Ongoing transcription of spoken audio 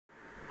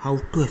How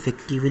to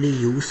effectively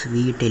use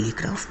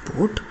telegraph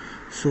port.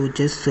 So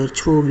just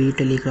search for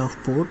telegraph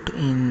port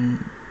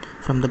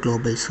from the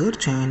global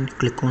search and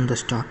click on the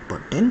start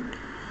button.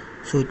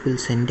 So it will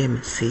send a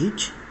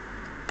message.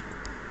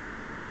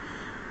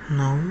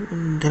 Now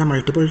there are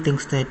multiple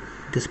things that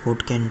this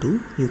port can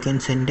do. You can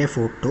send a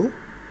photo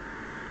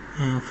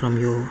from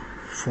your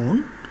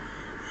phone,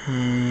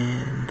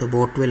 and the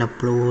bot will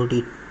upload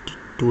it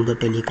to the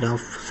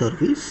telegraph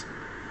service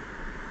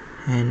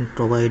and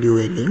provide you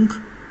a link.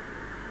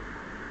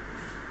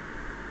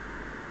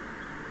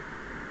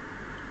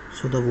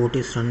 So the bot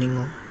is running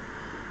on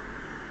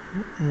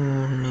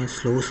a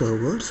slow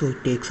server, so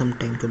it takes some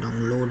time to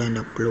download and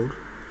upload,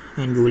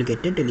 and you will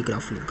get a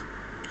telegraph link.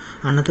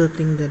 Another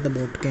thing that the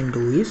bot can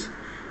do is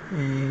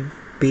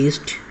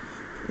paste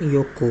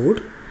your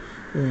code.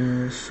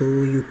 So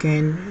you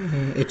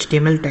can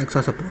HTML tags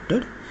are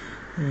supported.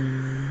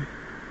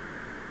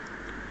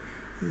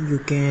 You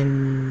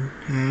can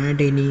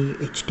add any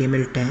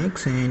HTML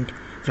tags and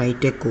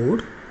write a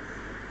code.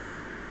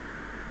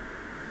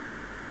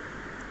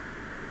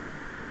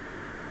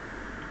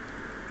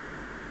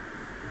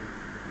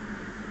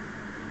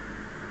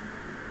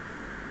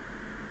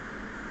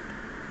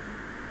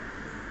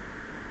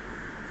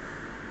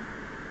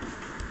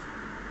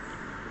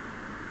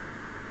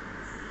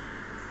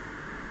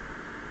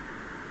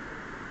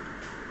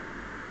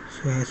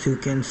 So as you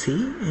can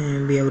see,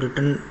 we have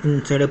written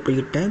inside a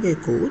pre-tag a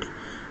code,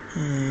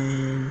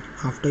 and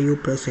after you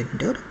press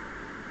enter,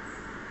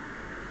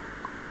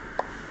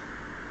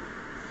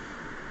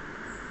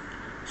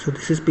 so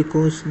this is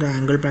because the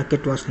angle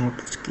bracket was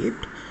not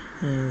escaped.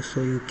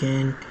 So you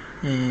can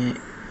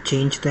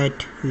change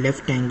that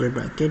left angle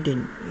bracket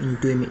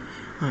into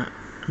a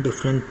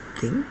different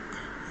thing,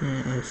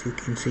 as you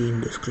can see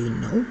in the screen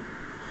now.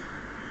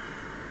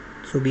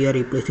 So we are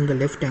replacing the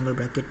left angle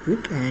bracket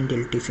with and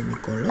LT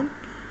semicolon.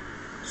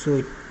 So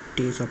it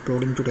is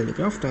uploading to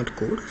telegraph that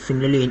code.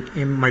 Similarly,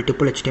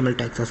 multiple HTML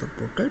tags are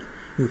supported.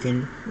 You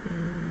can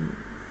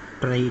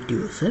try it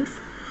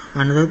yourself.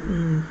 Another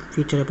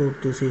feature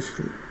about this is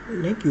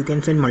like you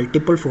can send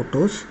multiple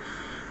photos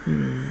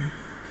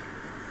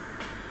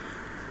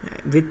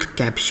with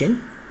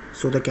caption.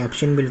 So the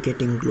caption will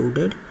get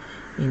included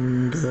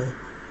in the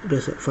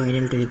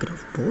final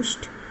telegraph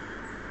post.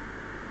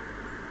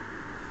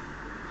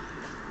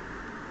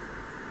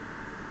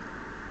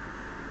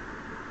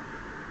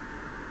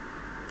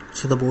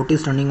 So the bot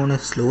is running on a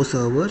slow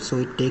server, so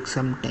it takes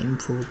some time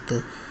for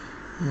the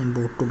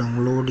bot to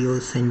download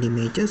your send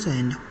images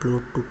and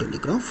upload to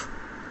telegraph.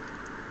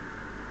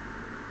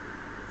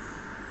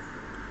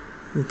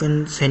 You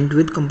can send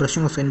with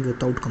compression or send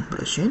without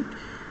compression,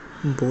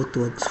 both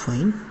works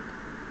fine.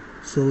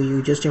 So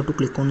you just have to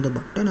click on the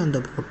button and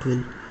the bot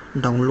will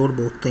download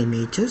both the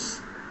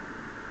images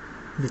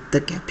with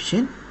the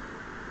caption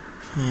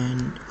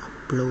and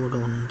upload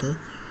on the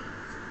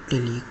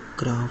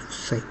telegraph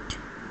site.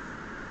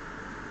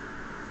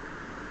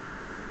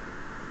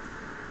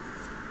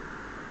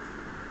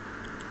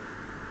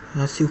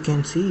 As you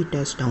can see, it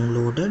has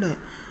downloaded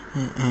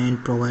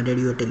and provided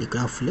you a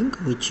telegraph link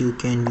which you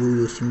can view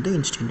using the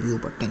instant view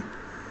button.